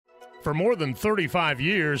For more than 35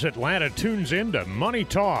 years, Atlanta tunes into Money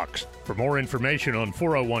Talks. For more information on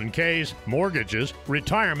 401ks, mortgages,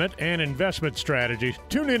 retirement, and investment strategies,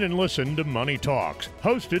 tune in and listen to Money Talks,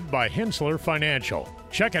 hosted by Henssler Financial.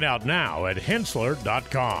 Check it out now at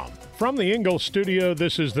henssler.com. From the Ingles Studio,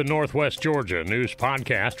 this is the Northwest Georgia News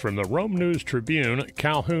Podcast from the Rome News Tribune,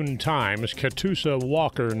 Calhoun Times, Catoosa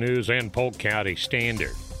Walker News, and Polk County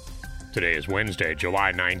Standard. Today is Wednesday,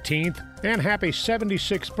 July 19th, and happy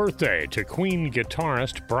 76th birthday to Queen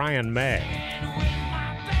guitarist Brian May.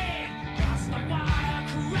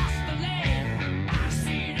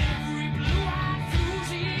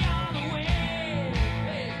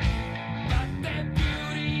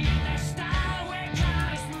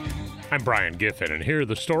 I'm Brian Giffin, and here are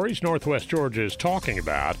the stories Northwest Georgia is talking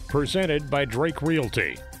about, presented by Drake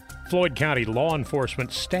Realty. Floyd County law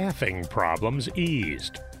enforcement staffing problems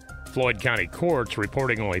eased. Floyd County courts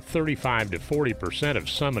reporting only 35 to 40% of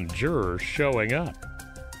summoned jurors showing up.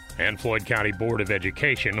 And Floyd County Board of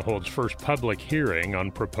Education holds first public hearing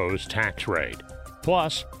on proposed tax rate.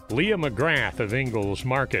 Plus, Leah McGrath of Ingles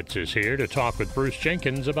Markets is here to talk with Bruce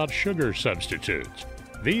Jenkins about sugar substitutes.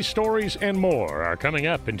 These stories and more are coming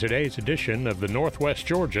up in today's edition of the Northwest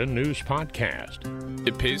Georgia News Podcast.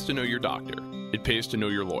 It pays to know your doctor. It pays to know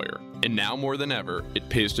your lawyer. And now more than ever, it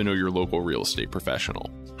pays to know your local real estate professional.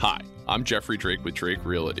 Hi, I'm Jeffrey Drake with Drake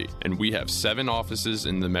Realty, and we have 7 offices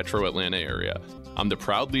in the metro Atlanta area. I'm the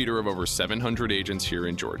proud leader of over 700 agents here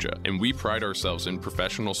in Georgia, and we pride ourselves in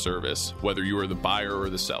professional service, whether you are the buyer or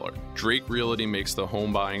the seller. Drake Realty makes the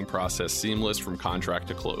home buying process seamless from contract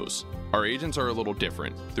to close. Our agents are a little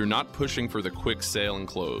different. They're not pushing for the quick sale and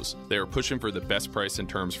close. They are pushing for the best price and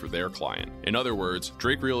terms for their client. In other words,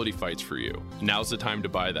 Drake Realty fights for you. Now's the time to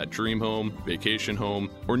buy that dream home, vacation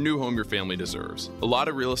home, or new home your family deserves. A lot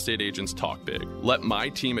of real estate agents talk big. Let my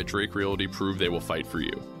team at Drake Realty prove they will fight for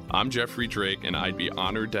you. I'm Jeffrey Drake, and I'd be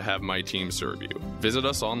honored to have my team serve you. Visit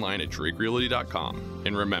us online at drakerealty.com.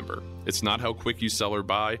 And remember, it's not how quick you sell or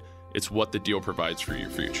buy, it's what the deal provides for your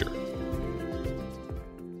future.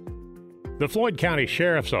 The Floyd County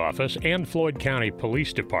Sheriff's Office and Floyd County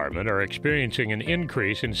Police Department are experiencing an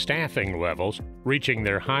increase in staffing levels, reaching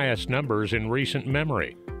their highest numbers in recent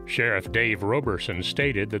memory. Sheriff Dave Roberson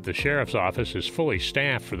stated that the Sheriff's Office is fully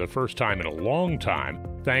staffed for the first time in a long time,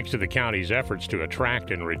 thanks to the county's efforts to attract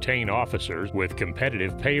and retain officers with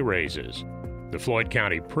competitive pay raises. The Floyd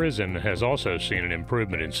County Prison has also seen an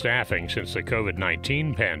improvement in staffing since the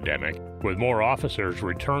COVID-19 pandemic, with more officers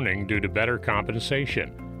returning due to better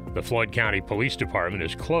compensation. The Floyd County Police Department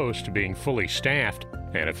is close to being fully staffed,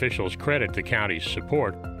 and officials credit the county's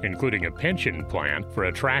support, including a pension plan for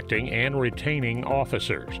attracting and retaining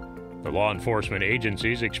officers. The law enforcement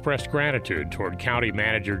agencies expressed gratitude toward County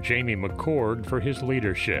Manager Jamie McCord for his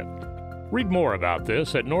leadership. Read more about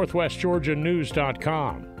this at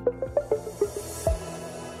northwestgeorgianews.com.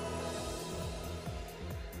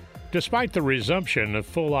 Despite the resumption of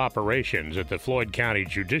full operations at the Floyd County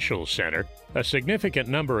Judicial Center, a significant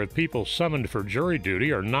number of people summoned for jury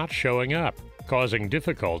duty are not showing up, causing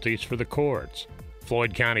difficulties for the courts.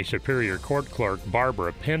 Floyd County Superior Court Clerk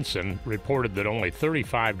Barbara Penson reported that only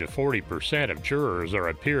 35 to 40% of jurors are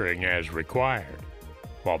appearing as required.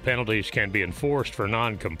 While penalties can be enforced for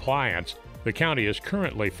noncompliance, the county is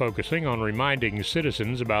currently focusing on reminding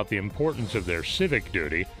citizens about the importance of their civic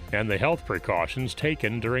duty and the health precautions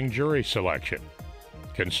taken during jury selection.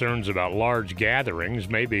 Concerns about large gatherings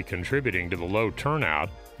may be contributing to the low turnout,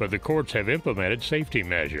 but the courts have implemented safety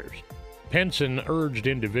measures. Penson urged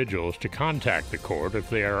individuals to contact the court if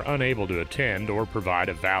they are unable to attend or provide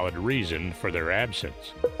a valid reason for their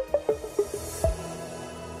absence.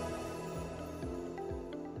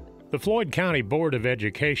 The Floyd County Board of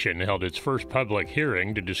Education held its first public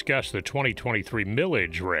hearing to discuss the 2023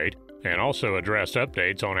 millage rate and also addressed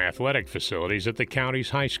updates on athletic facilities at the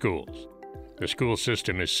county's high schools. The school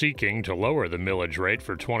system is seeking to lower the millage rate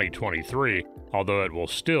for 2023, although it will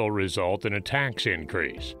still result in a tax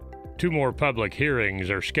increase. 2 more public hearings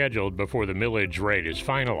are scheduled before the millage rate is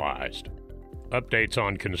finalized. Updates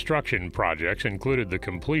on construction projects included the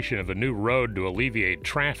completion of a new road to alleviate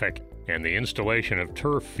traffic and the installation of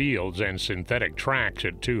turf fields and synthetic tracks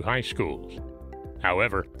at 2 high schools.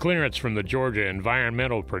 However, clearance from the Georgia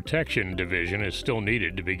Environmental Protection Division is still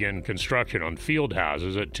needed to begin construction on field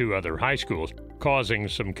houses at 2 other high schools, causing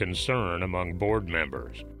some concern among board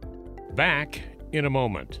members. Back in a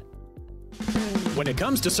moment. When it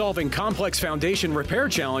comes to solving complex foundation repair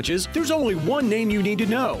challenges, there's only one name you need to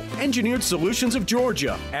know: Engineered Solutions of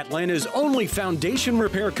Georgia, Atlanta's only foundation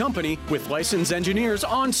repair company with licensed engineers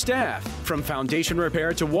on staff. From foundation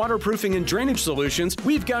repair to waterproofing and drainage solutions,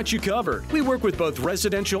 we've got you covered. We work with both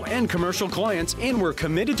residential and commercial clients, and we're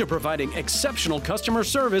committed to providing exceptional customer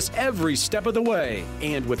service every step of the way.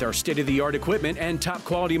 And with our state-of-the-art equipment and top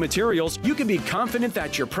quality materials, you can be confident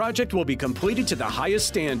that your project will be completed to the highest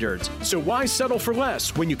standards. So why settle for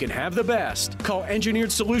less when you can have the best? Call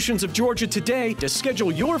Engineered Solutions of Georgia today to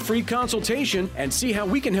schedule your free consultation and see how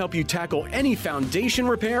we can help you tackle any foundation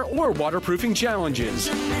repair or waterproofing challenges.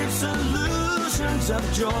 Engineered Solutions of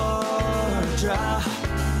Georgia.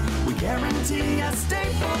 We guarantee a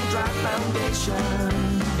stable, dry foundation.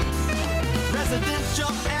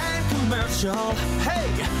 Residential and commercial.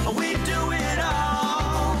 Hey, we do it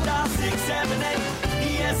all. Dial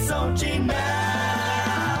 678 ESOG now.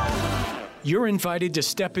 You're invited to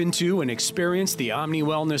step into and experience the Omni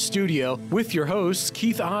Wellness Studio with your hosts,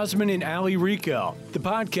 Keith Osmond and Ali Rico. The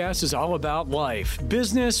podcast is all about life,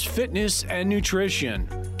 business, fitness, and nutrition.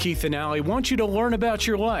 Keith and Ali want you to learn about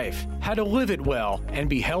your life, how to live it well, and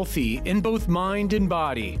be healthy in both mind and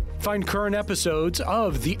body. Find current episodes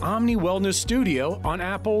of the Omni Wellness Studio on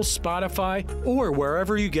Apple, Spotify, or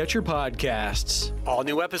wherever you get your podcasts. All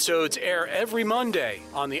new episodes air every Monday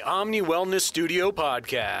on the Omni Wellness Studio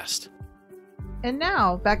podcast. And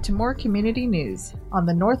now, back to more community news on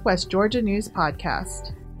the Northwest Georgia News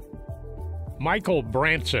Podcast. Michael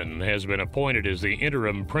Branson has been appointed as the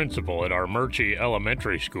interim principal at Armuchee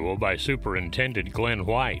Elementary School by Superintendent Glenn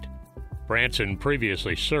White. Branson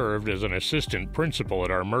previously served as an assistant principal at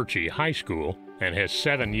Armuchee High School and has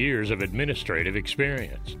 7 years of administrative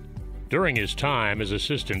experience. During his time as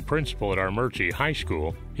assistant principal at Armuchee High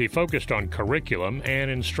School, he focused on curriculum and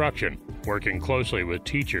instruction, working closely with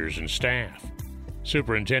teachers and staff.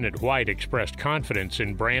 Superintendent White expressed confidence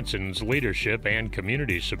in Branson's leadership and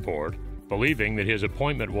community support, believing that his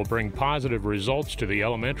appointment will bring positive results to the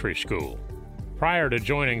elementary school. Prior to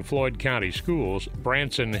joining Floyd County Schools,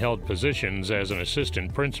 Branson held positions as an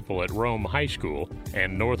assistant principal at Rome High School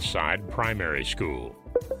and Northside Primary School.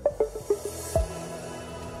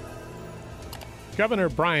 Governor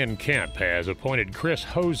Brian Kemp has appointed Chris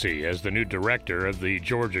Hosey as the new director of the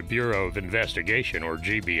Georgia Bureau of Investigation, or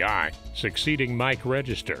GBI, succeeding Mike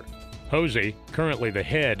Register. Hosey, currently the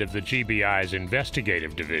head of the GBI's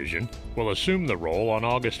investigative division, will assume the role on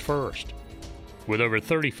August 1st. With over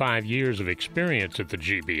 35 years of experience at the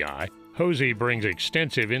GBI, Hosey brings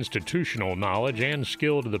extensive institutional knowledge and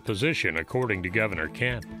skill to the position, according to Governor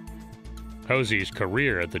Kemp. Hosey's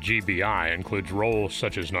career at the GBI includes roles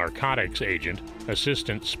such as narcotics agent,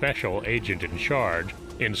 assistant special agent in charge,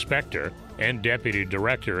 inspector, and deputy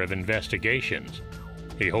director of investigations.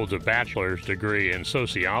 He holds a bachelor's degree in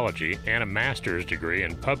sociology and a master's degree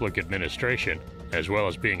in public administration, as well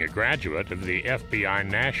as being a graduate of the FBI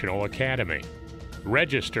National Academy.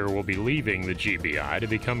 Register will be leaving the GBI to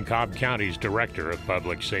become Cobb County's Director of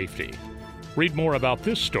Public Safety. Read more about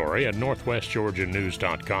this story at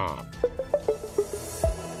northwestgeorgianews.com.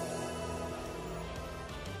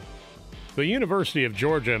 The University of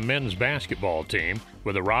Georgia men's basketball team,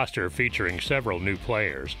 with a roster featuring several new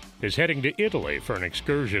players, is heading to Italy for an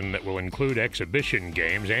excursion that will include exhibition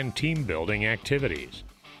games and team-building activities.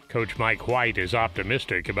 Coach Mike White is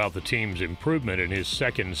optimistic about the team's improvement in his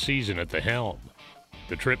second season at the helm.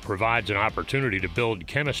 The trip provides an opportunity to build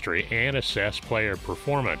chemistry and assess player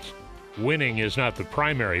performance. Winning is not the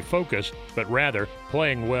primary focus, but rather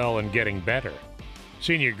playing well and getting better.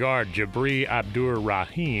 Senior guard Jabri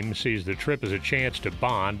Abdur-Rahim sees the trip as a chance to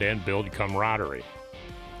bond and build camaraderie.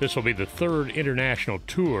 This will be the third international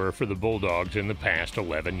tour for the Bulldogs in the past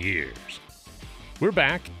 11 years. We're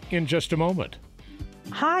back in just a moment.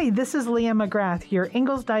 Hi, this is Leah McGrath, your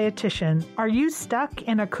Ingles dietitian. Are you stuck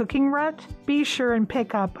in a cooking rut? Be sure and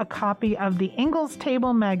pick up a copy of the Ingles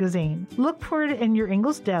Table magazine. Look for it in your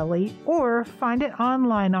Ingles deli or find it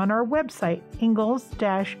online on our website,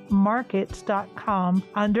 ingles-markets.com,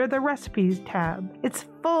 under the Recipes tab. It's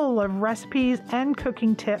full of recipes and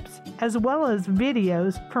cooking tips, as well as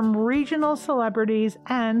videos from regional celebrities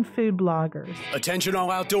and food bloggers. Attention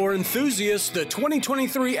all outdoor enthusiasts, the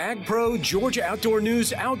 2023 Ag Pro Georgia Outdoor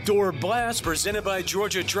News Outdoor Blast, presented by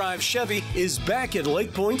Georgia Drive Chevy, is back at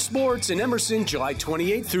Lake Point Sports in Emerson, July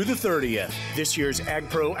 28th through the 30th. This year's Ag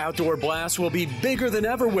Pro Outdoor Blast will be bigger than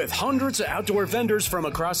ever, with hundreds of outdoor vendors from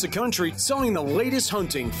across the country selling the latest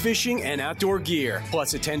hunting, fishing, and outdoor gear.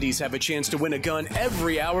 Plus, attendees have a chance to win a gun every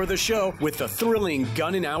every hour of the show with the thrilling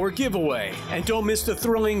Gun and Hour giveaway. And don't miss the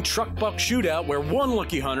thrilling Truck Buck Shootout, where one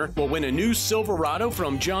lucky hunter will win a new Silverado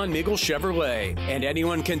from John Miggle Chevrolet. And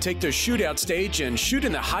anyone can take the shootout stage and shoot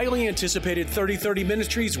in the highly anticipated 3030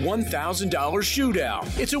 Ministries $1,000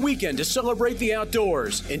 shootout. It's a weekend to celebrate the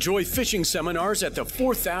outdoors. Enjoy fishing seminars at the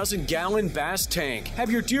 4,000-gallon Bass Tank.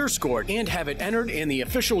 Have your deer scored and have it entered in the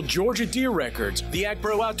official Georgia Deer Records. The Ag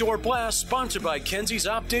Pro Outdoor Blast, sponsored by Kenzie's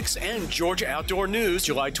Optics and Georgia Outdoor News,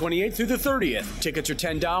 July 28th through the 30th. Tickets are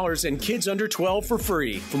 $10 and kids under 12 for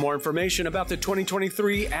free. For more information about the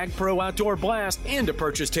 2023 Ag Pro Outdoor Blast and to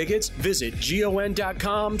purchase tickets, visit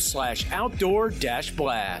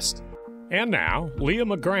gon.com/outdoor-blast. And now, Leah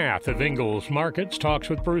McGrath of Ingles Markets talks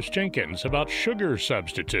with Bruce Jenkins about sugar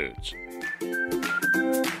substitutes.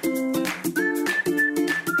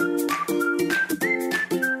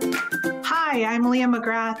 Hi, I'm Leah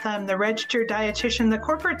McGrath. I'm the registered dietitian, the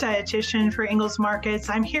corporate dietitian for Ingles Markets.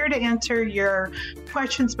 I'm here to answer your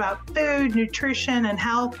questions about food, nutrition, and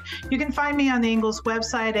health. You can find me on the Ingles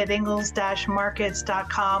website at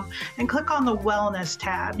ingles-markets.com and click on the Wellness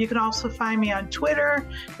tab. You can also find me on Twitter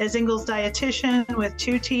as Ingles Dietitian with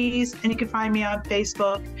 2 T's, and you can find me on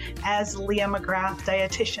Facebook as Leah McGrath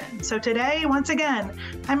Dietitian. So today, once again,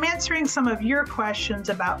 I'm answering some of your questions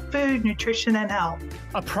about food, nutrition, and health.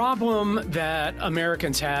 A problem that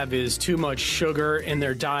Americans have is too much sugar in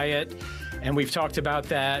their diet, and we've talked about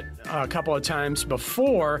that a couple of times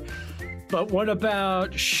before. But what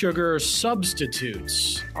about sugar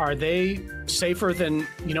substitutes? Are they safer than,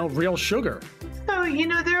 real sugar? So,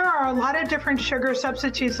 there are a lot of different sugar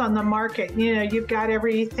substitutes on the market. You've got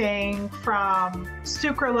everything from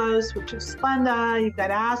sucralose, which is Splenda, you've got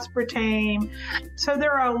aspartame. So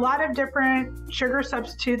there are a lot of different sugar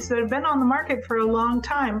substitutes that have been on the market for a long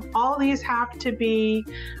time. All these have to be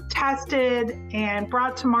tested and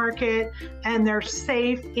brought to market, and they're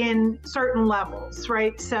safe in certain levels,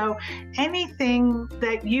 right? So anything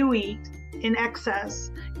that you eat in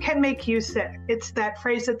excess can make you sick. It's that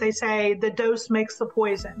phrase that they say, the dose makes the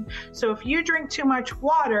poison. So if you drink too much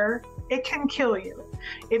water, it can kill you.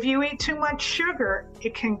 If you eat too much sugar,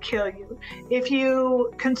 it can kill you. If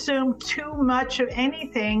you consume too much of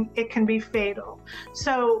anything, it can be fatal.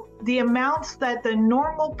 So the amounts that the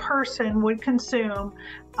normal person would consume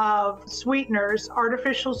of sweeteners,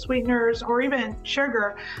 artificial sweeteners, or even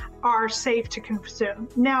sugar are safe to consume.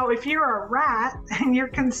 Now, if you're a rat and you're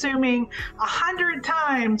consuming 100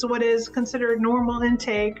 times what is considered normal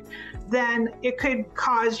intake, then it could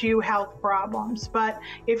cause you health problems. But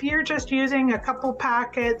if you're just using a couple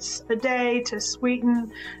packets a day to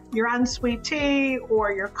sweeten your unsweet tea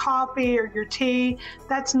or your coffee or your tea,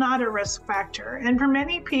 that's not a risk factor. And for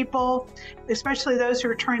many people, especially those who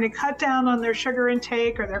are trying to cut down on their sugar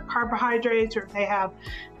intake or their carbohydrates, or if they have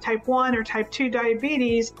type 1 or type 2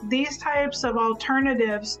 diabetes, these types of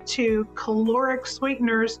alternatives to caloric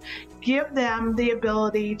sweeteners give them the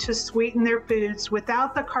ability to sweeten their foods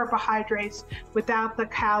without the carbohydrates, without the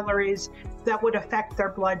calories that would affect their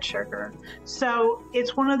blood sugar. So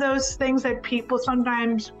it's one of those things that people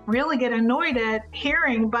sometimes really get annoyed at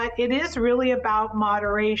hearing, but it is really about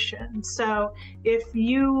moderation. So if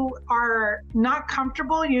you are not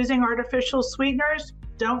comfortable using artificial sweeteners,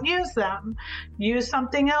 don't use them. Use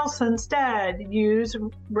something else instead. Use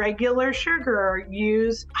regular sugar,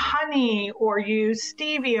 use honey, or use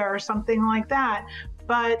stevia or something like that.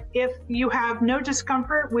 But if you have no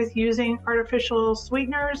discomfort with using artificial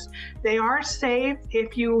sweeteners, they are safe.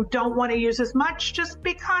 If you don't want to use as much, just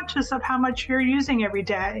be conscious of how much you're using every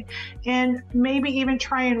day. And maybe even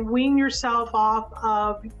try and wean yourself off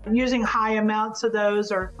of using high amounts of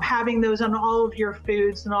those or having those on all of your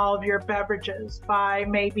foods and all of your beverages by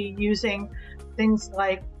maybe using things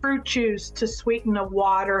like fruit juice to sweeten a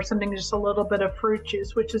water or something, just a little bit of fruit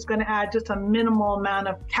juice, which is going to add just a minimal amount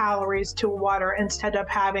of calories to water instead of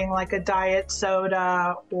having like a diet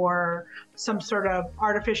soda or some sort of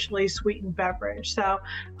artificially sweetened beverage. So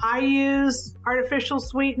I use artificial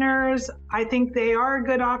sweeteners. I think they are a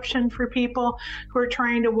good option for people who are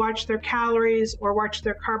trying to watch their calories or watch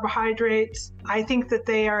their carbohydrates. I think that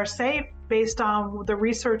they are safe based on the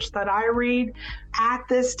research that I read at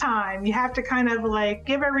this time. You have to kind of like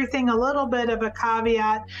give everything a little bit of a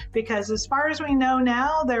caveat, because as far as we know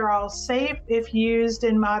now, they're all safe if used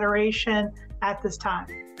in moderation at this time.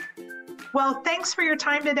 Well, thanks for your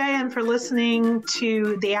time today and for listening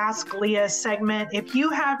to the Ask Leah segment. If you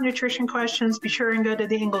have nutrition questions, be sure and go to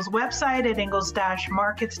the Ingles website at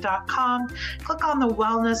ingles-markets.com. Click on the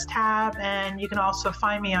Wellness tab, and you can also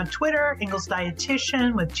find me on Twitter, Ingles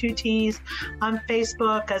Dietitian with 2 T's, on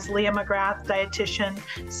Facebook as Leah McGrath Dietitian.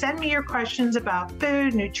 Send me your questions about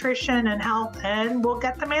food, nutrition, and health, and we'll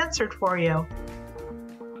get them answered for you.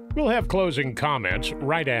 We'll have closing comments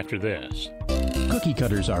right after this. Cookie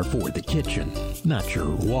cutters are for the kitchen, not your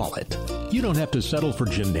wallet. You don't have to settle for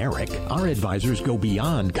generic. Our advisors go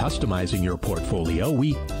beyond customizing your portfolio.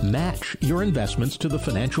 We match your investments to the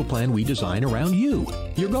financial plan we design around you,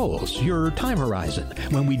 your goals, your time horizon,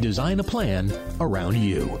 when we design a plan around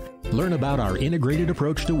you. Learn about our integrated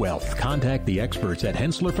approach to wealth. Contact the experts at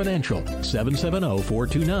Henssler Financial,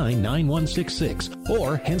 770-429-9166,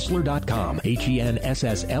 or henssler.com,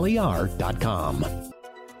 HENSSLER.com.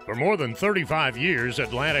 For more than 35 years,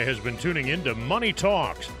 Atlanta has been tuning into Money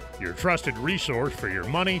Talks, your trusted resource for your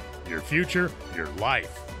money, your future, your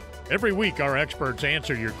life. Every week, our experts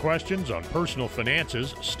answer your questions on personal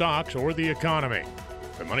finances, stocks, or the economy.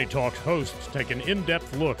 The Money Talks hosts take an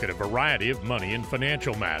in-depth look at a variety of money and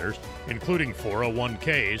financial matters, including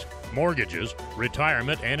 401ks, mortgages,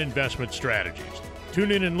 retirement, and investment strategies.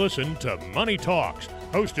 Tune in and listen to Money Talks,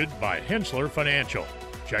 hosted by Henssler Financial.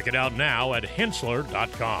 Check it out now at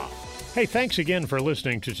henssler.com. Hey, thanks again for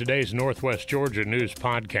listening to today's Northwest Georgia News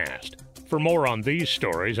Podcast. For more on these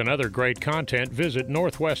stories and other great content, visit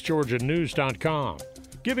northwestgeorgianews.com.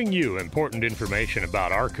 Giving you important information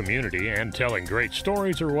about our community and telling great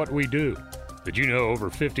stories are what we do. Did you know over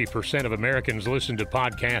 50% of Americans listen to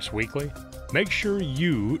podcasts weekly? Make sure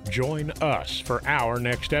you join us for our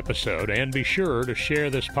next episode, and be sure to share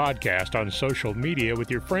this podcast on social media with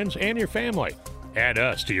your friends and your family. Add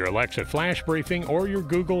us to your Alexa Flash Briefing or your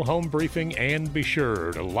Google Home Briefing, and be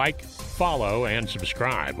sure to like, follow, and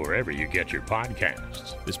subscribe wherever you get your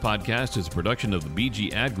podcasts. This podcast is a production of the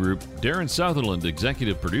BG Ad Group. Darren Sutherland,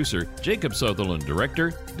 Executive Producer, Jacob Sutherland,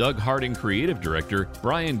 Director, Doug Harding, Creative Director,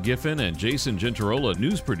 Brian Giffin and Jason Gentarola,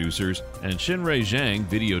 News Producers, and Shinrei Zhang,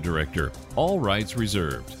 Video Director. All rights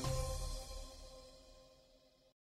reserved.